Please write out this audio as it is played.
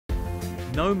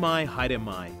No mai, haere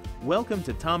mai. Welcome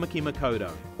to Tamaki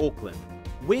Makaurau, Auckland.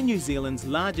 We're New Zealand's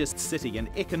largest city and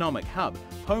economic hub,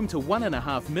 home to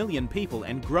 1.5 million people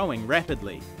and growing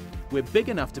rapidly. We're big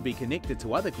enough to be connected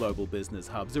to other global business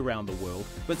hubs around the world,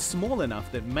 but small enough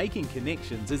that making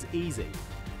connections is easy.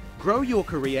 Grow your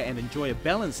career and enjoy a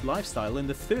balanced lifestyle in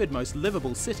the third most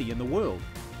livable city in the world.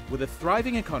 With a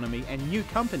thriving economy and new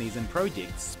companies and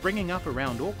projects springing up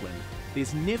around Auckland,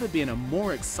 there's never been a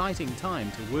more exciting time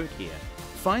to work here.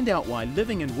 Find out why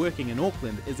living and working in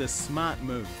Auckland is a smart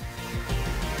move.